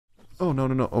Oh, no,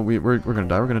 no, no. Oh, we're gonna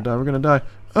die. We're gonna die. We're gonna die.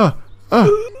 Uh.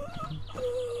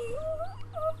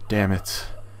 Damn it.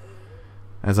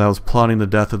 As I was plotting the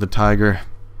death of the tiger,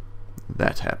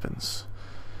 that happens.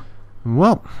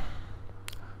 Well,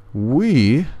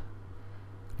 we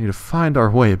need to find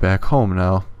our way back home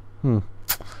now.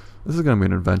 This is gonna be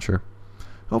an adventure.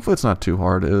 Hopefully it's not too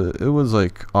hard. It was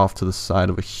like off to the side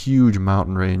of a huge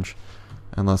mountain range.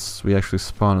 Unless we actually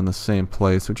spawn in the same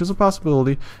place, which is a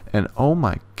possibility. And oh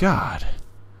my god,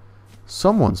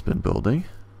 someone's been building.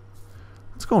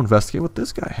 Let's go investigate what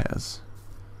this guy has.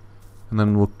 And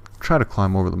then we'll try to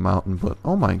climb over the mountain, but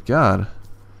oh my god,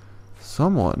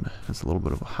 someone has a little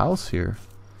bit of a house here.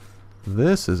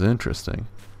 This is interesting.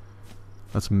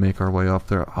 Let's make our way up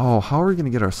there. Oh, how are we going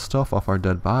to get our stuff off our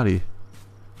dead body?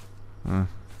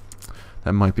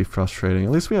 That might be frustrating.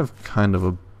 At least we have kind of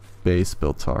a base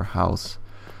built to our house.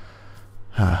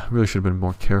 Really should have been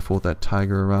more careful with that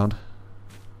tiger around.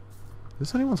 Is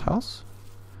this anyone's house?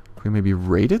 Can we maybe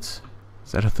raid it?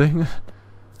 Is that a thing?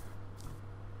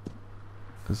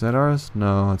 Is that ours?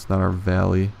 No, it's not our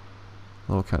valley.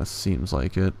 Although it kind of seems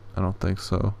like it. I don't think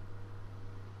so.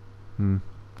 I don't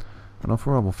know if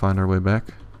we'll find our way back.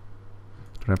 Do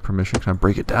I have permission? Can I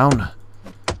break it down?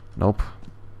 Nope.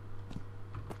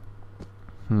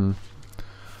 We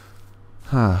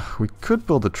could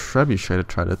build a trebuchet to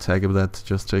try to attack it, but that's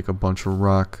just take a bunch of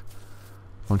rock,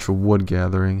 a bunch of wood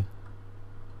gathering.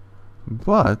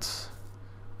 But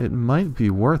it might be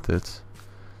worth it.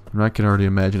 And I can already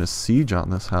imagine a siege on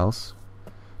this house.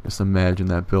 Just imagine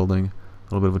that building.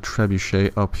 A little bit of a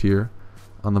trebuchet up here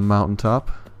on the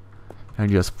mountaintop. And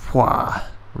just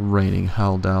raining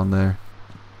hell down there.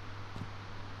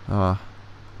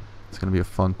 It's gonna be a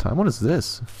fun time. What is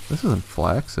this? This isn't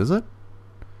flax, is it?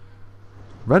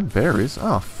 Red berries?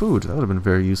 Oh, food. That would have been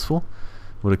very useful.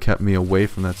 Would have kept me away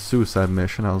from that suicide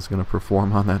mission I was going to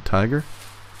perform on that tiger.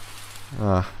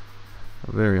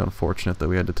 Very unfortunate that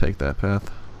we had to take that path.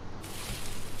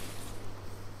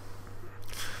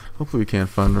 Hopefully we can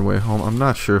find our way home. I'm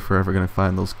not sure if we're ever going to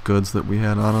find those goods that we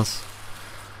had on us.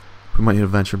 We might need to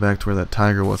venture back to where that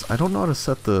tiger was. I don't know how to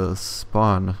set the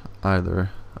spawn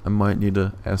either. I might need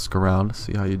to ask around,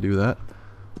 see how you do that.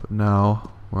 But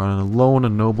now we're on a lone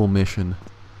and noble mission,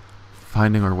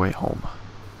 finding our way home.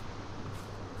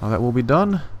 How that will be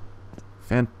done?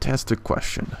 Fantastic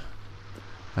question.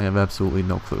 I have absolutely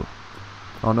no clue.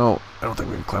 Oh no, I don't think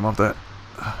we can climb up that.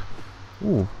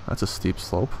 Ooh, that's a steep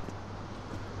slope.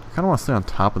 I kind of want to stay on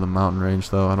top of the mountain range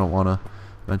though. I don't want to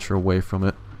venture away from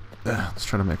it. Let's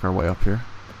try to make our way up here.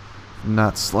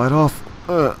 Not slide off.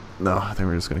 No, I think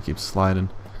we're just going to keep sliding.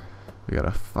 We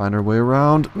gotta find our way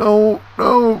around. No,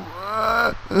 no.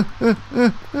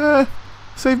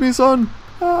 Save me, son.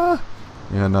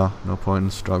 Yeah, no point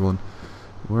in struggling.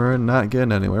 We're not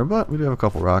getting anywhere, but we do have a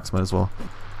couple rocks. Might as well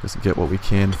just get what we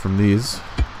can from these.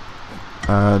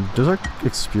 Does our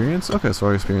experience? Okay, so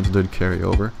our experience did carry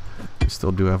over. We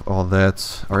still do have all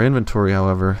that. Our inventory,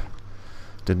 however,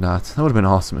 did not. That would have been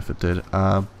awesome if it did.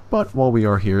 But while we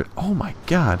are here, oh my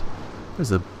god,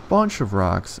 there's a bunch of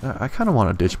rocks. I kind of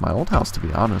want to ditch my old house, to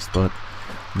be honest, but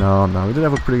no, we did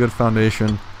have a pretty good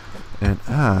foundation. And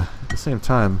at the same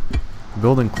time,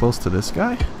 building close to this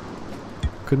guy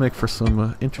could make for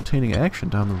some entertaining action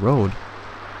down the road.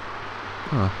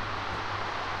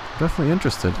 Definitely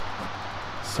interested.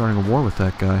 Starting a war with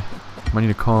that guy. Might need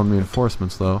to call in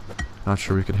reinforcements though. Not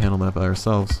sure we could handle that by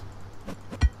ourselves.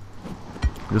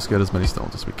 Just get as many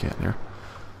stones as we can here.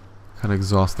 Kind of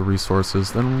exhaust the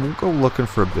resources. Then we'll go looking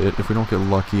for a bit. If we don't get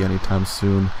lucky anytime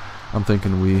soon, I'm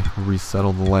thinking we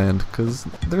resettle the land, because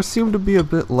there seem to be a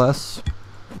bit less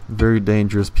very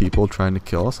dangerous people trying to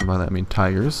kill us, and by that I mean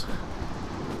tigers.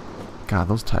 God,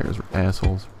 those tigers were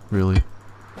assholes, really.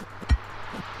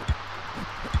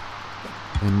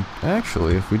 And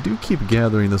actually, if we do keep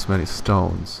gathering this many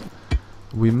stones,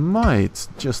 we might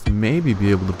just maybe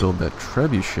be able to build that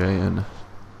trebuchet and,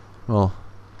 well,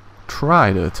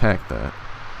 try to attack that.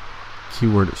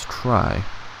 Keyword is try.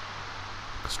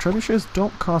 Because trebuchets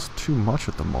don't cost too much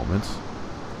at the moment.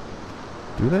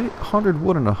 Do they? 100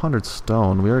 wood and 100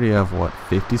 stone. We already have, what,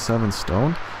 57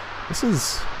 stone? This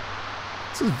is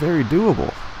very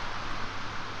doable.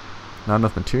 Not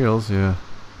enough materials, yeah.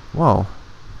 Well,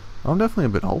 I'm definitely a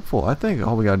bit hopeful. I think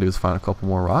all we gotta do is find a couple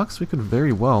more rocks. We could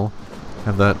very well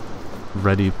have that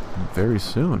ready very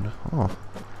soon. Oh.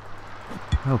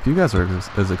 I hope you guys are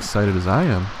as excited as I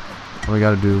am. All we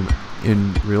gotta do,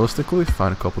 realistically,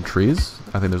 find a couple trees.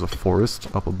 I think there's a forest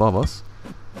up above us.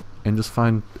 And just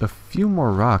find a few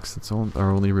more rocks. That's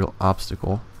our only real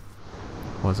obstacle.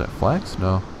 What is that, flax?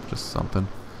 No, just something.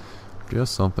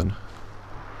 Just something.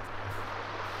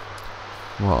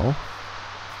 Well,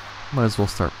 might as well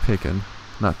start picking.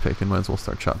 Not picking, might as well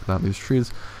start chopping down these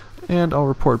trees. And I'll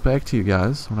report back to you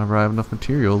guys whenever I have enough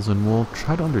materials, and we'll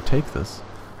try to undertake this.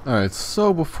 Alright,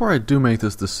 so before I do make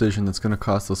this decision that's going to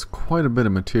cost us quite a bit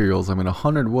of materials, I mean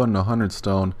 100 wood and 100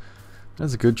 stone,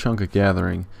 that's a good chunk of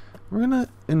gathering. We're going to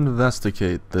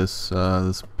investigate this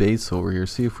this base over here,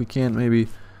 see if we can't maybe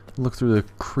look through the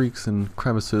creeks and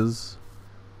crevices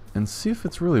and see if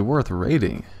it's really worth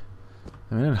raiding.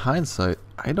 I mean, in hindsight,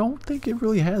 I don't think it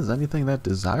really has anything that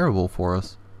desirable for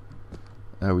us.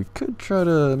 We could try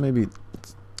to maybe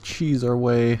cheese our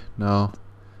way. No.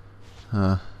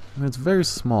 I mean, it's very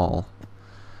small.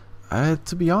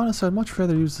 To be honest, I'd much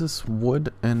rather use this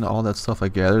wood and all that stuff I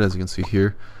gathered. As you can see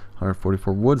here,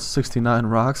 144 wood, 69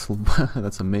 rocks.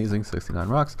 That's amazing, 69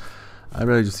 rocks. I'd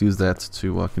rather just use that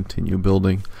to continue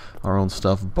building our own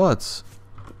stuff. But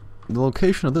the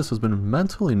location of this has been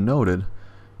mentally noted.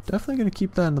 Definitely going to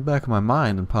keep that in the back of my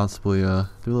mind and possibly do a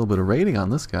little bit of raiding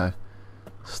on this guy.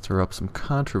 Stir up some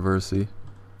controversy.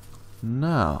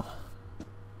 Now,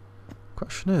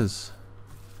 question is,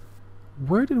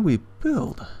 where did we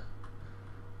build?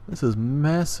 This is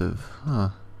massive, huh?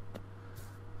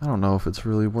 I don't know if it's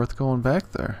really worth going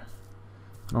back there.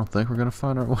 I don't think we're gonna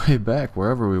find our way back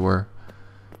wherever we were.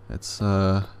 It's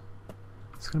gonna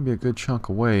be a good chunk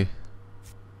away.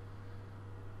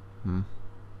 I'm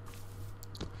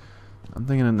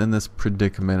thinking in this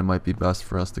predicament it might be best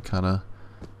for us to kind of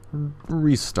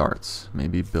restart.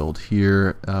 Maybe build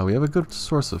here. We have a good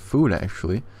source of food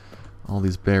actually. All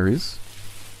these berries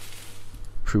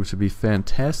prove to be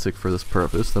fantastic for this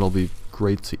purpose. That'll be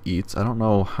great to eat. I don't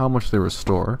know how much they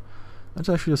restore. Let's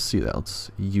actually just see that. Let's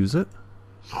use it.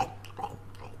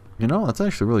 You know, that's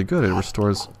actually really good. It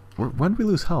restores... When do we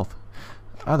lose health?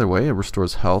 Either way, it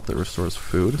restores health, it restores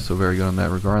food, so very good in that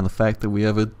regard. And the fact that we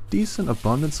have a decent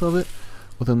abundance of it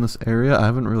within this area, I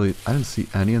didn't see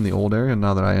any in the old area.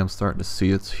 Now that I am starting to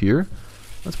see it here,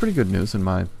 that's pretty good news in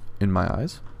my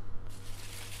eyes.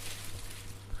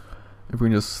 If we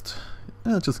can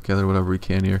just gather whatever we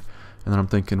can here, and then I'm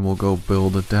thinking we'll go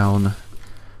build it down.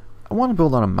 I want to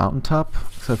build on a mountaintop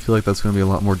because I feel like that's going to be a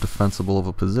lot more defensible of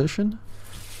a position.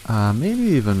 Maybe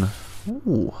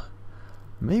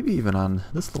even on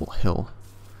this little hill,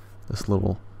 this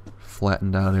little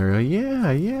flattened out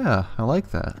area. Yeah, I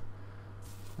like that.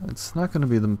 It's not going to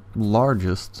be the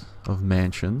largest of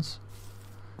mansions,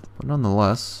 but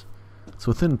nonetheless, it's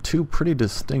within two pretty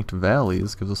distinct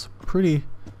valleys. Gives us a pretty...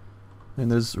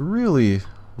 And there's really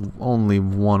only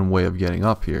one way of getting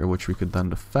up here, which we could then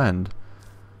defend.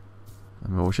 I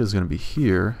mean, which is going to be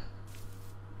here.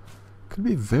 Could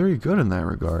be very good in that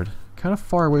regard. Kind of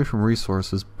far away from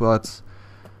resources, but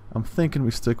I'm thinking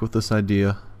we stick with this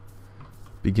idea.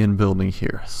 Begin building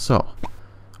here. So,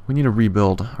 we need to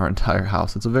rebuild our entire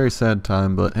house. It's a very sad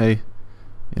time, but hey,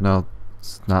 you know,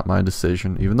 it's not my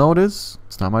decision. Even though it is,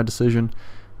 it's not my decision.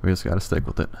 We just gotta stick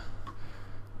with it.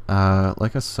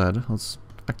 Like I said,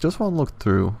 I just want to look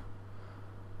through.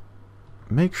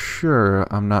 Make sure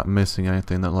I'm not missing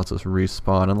anything that lets us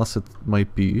respawn, unless it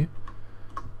might be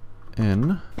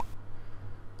in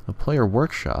the player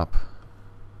workshop.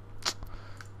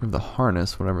 We have the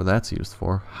harness, whatever that's used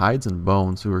for. Hides and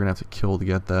bones. Ooh, we're gonna have to kill to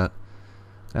get that.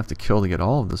 I have to kill to get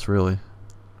all of this, really.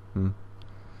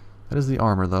 That is the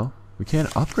armor, though. We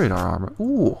can't upgrade our armor.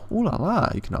 Ooh la la!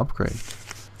 You can upgrade.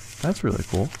 That's really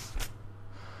cool.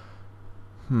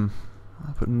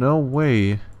 But no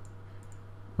way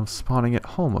of spawning at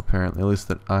home, apparently. At least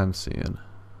that I'm seeing.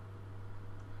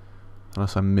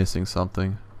 Unless I'm missing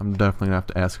something. I'm definitely gonna have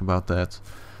to ask about that.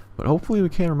 But hopefully we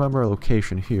can remember our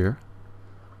location here.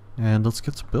 And let's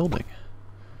get to building.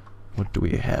 What do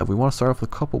we have? We want to start off with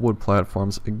a couple wood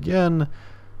platforms. Again,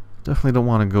 definitely don't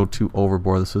want to go too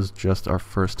overboard. This is just our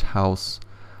first house.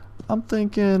 I'm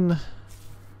thinking,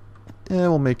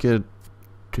 we'll make it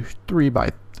 3 by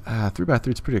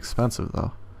 3 is pretty expensive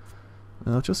though.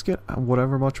 Now let's just get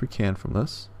whatever much we can from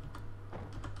this.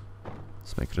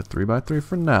 Let's make it a 3 by 3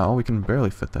 for now. We can barely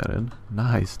fit that in.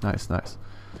 Nice. Damn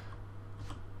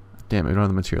it, we don't have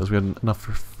the materials. We had enough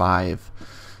for 5.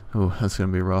 Oh, that's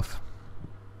gonna be rough.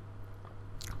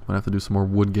 Might have to do some more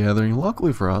wood gathering.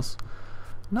 Luckily for us,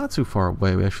 not too far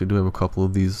away, we actually do have a couple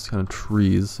of these kind of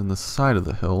trees in the side of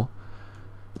the hill.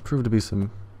 Proved to be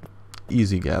some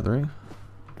easy gathering.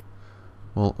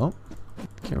 Well, oh,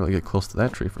 can't really get close to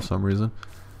that tree for some reason.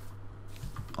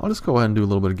 I'll just go ahead and do a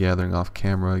little bit of gathering off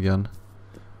camera again.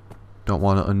 Don't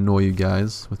want to annoy you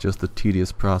guys with just the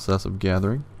tedious process of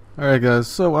gathering. Alright guys,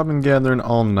 so I've been gathering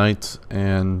all night,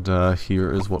 and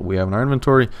here is what we have in our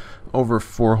inventory. Over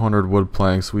 400 wood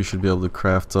planks. We should be able to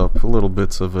craft up little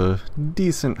bits of a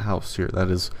decent house here. That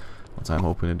is What I'm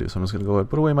hoping to do. So I'm just going to go ahead and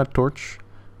put away my torch.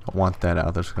 Don't want that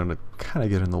out. That's going to kind of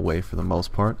get in the way for the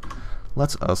most part.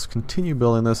 Let's us continue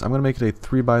building this. I'm going to make it a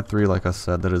 3x3 like I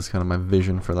said. That is kind of my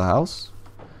vision for the house.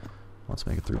 Let's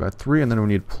make it 3x3, and then we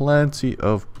need plenty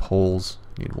of poles.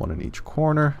 Need one in each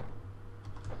corner.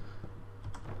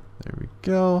 There we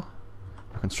go.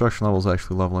 Our construction level is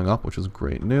actually leveling up, which is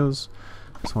great news.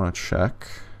 Just want to check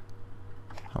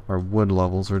how our wood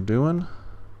levels are doing.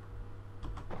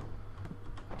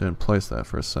 Didn't place that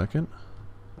for a second.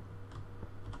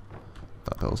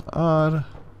 Thought that was odd.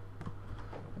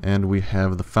 And we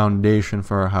have the foundation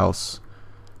for our house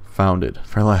founded,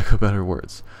 for lack of better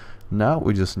words. Now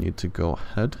we just need to go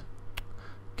ahead,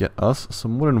 get us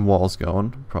some wooden walls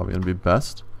going. Probably going to be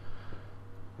best.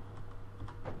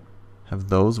 Have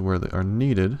those where they are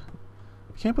needed.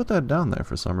 Can't put that down there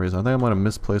for some reason. I think I'm going to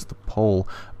misplace the pole.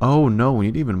 Oh no, we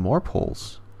need even more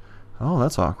poles. Oh,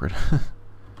 that's awkward.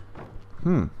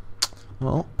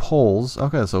 Well, poles.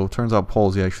 Okay, so it turns out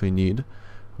poles you actually need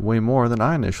way more than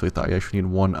I initially thought. You actually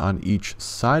need one on each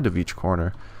side of each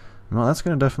corner. Well, that's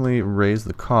going to definitely raise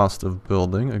the cost of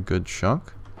building a good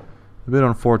chunk. A bit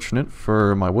unfortunate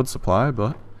for my wood supply,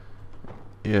 but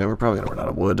yeah, we're probably going to run out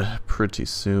of wood pretty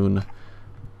soon.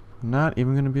 Not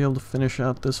even going to be able to finish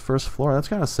out this first floor. That's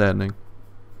kind of saddening.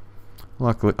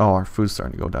 Luckily, oh, our food's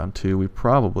starting to go down too. We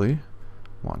probably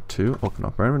want to open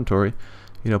up our inventory,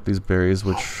 eat up these berries,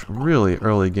 which really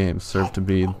early games serve to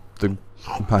be the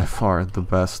by far the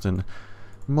best and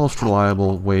most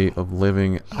reliable way of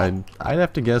living. I'd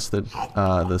have to guess that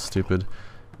the stupid,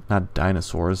 not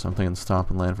dinosaurs, I'm thinking Stomp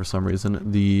and Land for some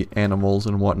reason, the animals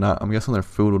and whatnot, I'm guessing their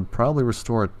food would probably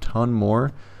restore a ton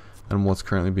more than what's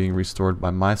currently being restored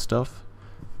by my stuff.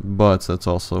 But that's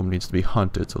also needs to be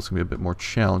hunted, so it's going to be a bit more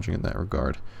challenging in that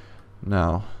regard.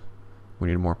 Now, we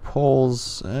need more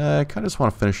poles. I kind of just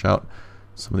want to finish out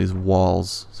some of these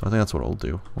walls, so I think that's what I'll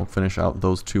do. We'll finish out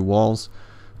those two walls,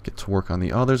 get to work on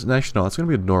the others, and actually no, it's going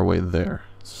to be a doorway there.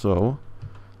 So,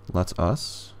 let's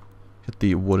us hit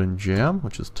the wooden jam,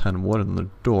 which is 10 wood in the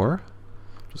door.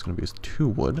 Just going to be 2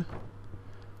 wood.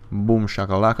 Boom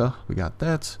shakalaka, we got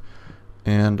that.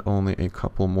 And only a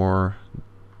couple more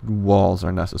walls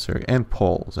are necessary, and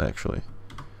poles actually.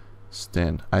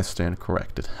 I stand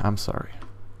corrected. I'm sorry.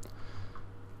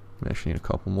 We actually need a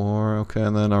couple more. Okay,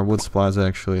 and then our wood supplies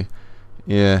actually.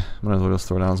 Yeah, might as well just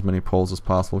throw down as many poles as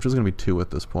possible, which is going to be 2 at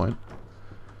this point.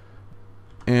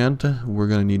 And we're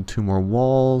going to need 2 more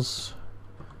walls.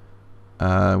 We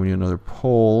need another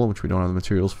pole, which we don't have the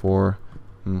materials for.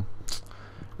 Definitely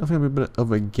going to be a bit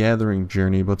of a gathering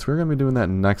journey, but we're going to be doing that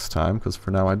next time, because for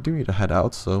now I do need to head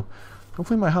out, so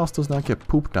hopefully my house does not get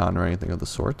pooped on or anything of the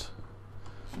sort.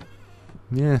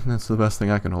 Yeah, that's the best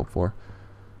thing I can hope for.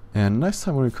 And next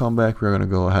time when we come back, we're going to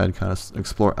go ahead and kind of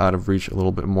explore Out of Reach a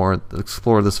little bit more,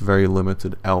 explore this very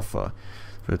limited alpha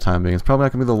for the time being. It's probably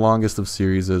not going to be the longest of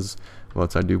series,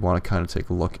 but I do want to kind of take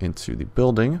a look into the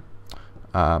building,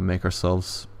 make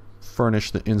ourselves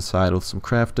furnish the inside with some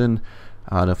crafting,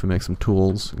 definitely make some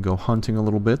tools, go hunting a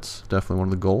little bit, definitely one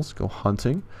of the goals, go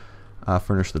hunting,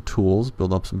 furnish the tools,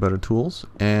 build up some better tools,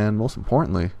 and most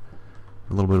importantly,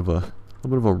 a little bit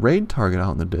of a raid target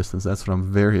out in the distance. That's what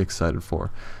I'm very excited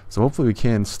for. So hopefully we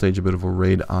can stage a bit of a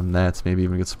raid on that, maybe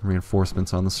even get some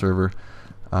reinforcements on the server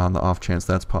on the off chance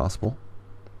that's possible.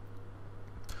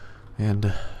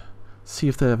 And see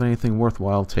if they have anything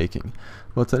worthwhile taking.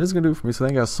 But that is going to do it for me, so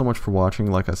thank you guys so much for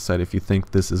watching. Like I said, if you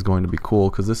think this is going to be cool,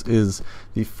 because this is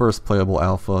the first playable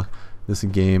alpha, this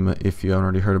game, if you haven't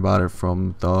already heard about it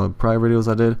from the prior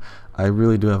videos I did, I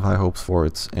really do have high hopes for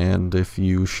it, and if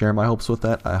you share my hopes with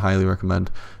that, I highly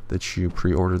recommend that you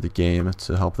pre-order the game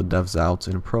to help the devs out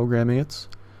in programming it,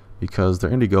 because their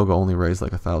Indiegogo only raised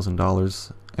like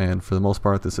 $1,000, and for the most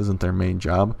part this isn't their main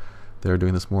job. They're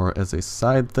doing this more as a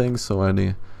side thing, so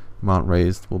any amount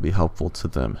raised will be helpful to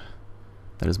them.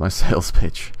 That is my sales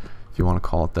pitch, if you want to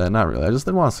call it that. Not really, I just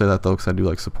didn't want to say that though, because I do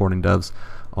like supporting devs.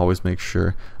 Always make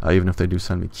sure, even if they do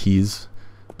send me keys,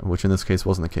 which in this case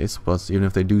wasn't the case, but even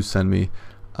if they do send me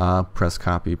press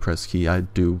copy, press key, I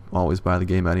do always buy the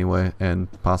game anyway, and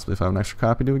possibly if I have an extra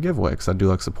copy, do a giveaway, because I do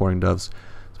like supporting devs,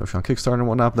 especially on Kickstarter and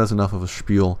whatnot. But that's enough of a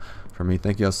spiel for me.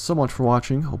 Thank you guys so much for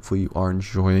watching. Hopefully you are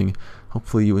enjoying,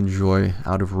 hopefully you enjoy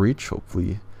Out of Reach,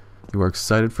 hopefully you are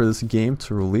excited for this game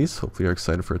to release, hopefully you're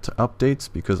excited for it to update,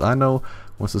 because I know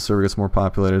once the server gets more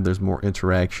populated, there's more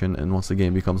interaction, and once the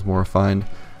game becomes more refined,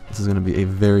 this is going to be a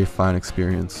very fine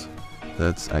experience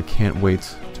that I can't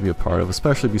wait to be a part of,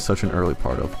 especially be such an early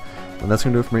part of. But that's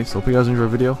going to do it for me, so hope you guys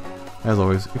enjoyed the video. As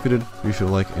always, if you did, be sure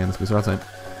to like, and this will be Signing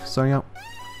out. Signing out.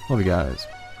 Love you guys.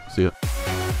 See ya.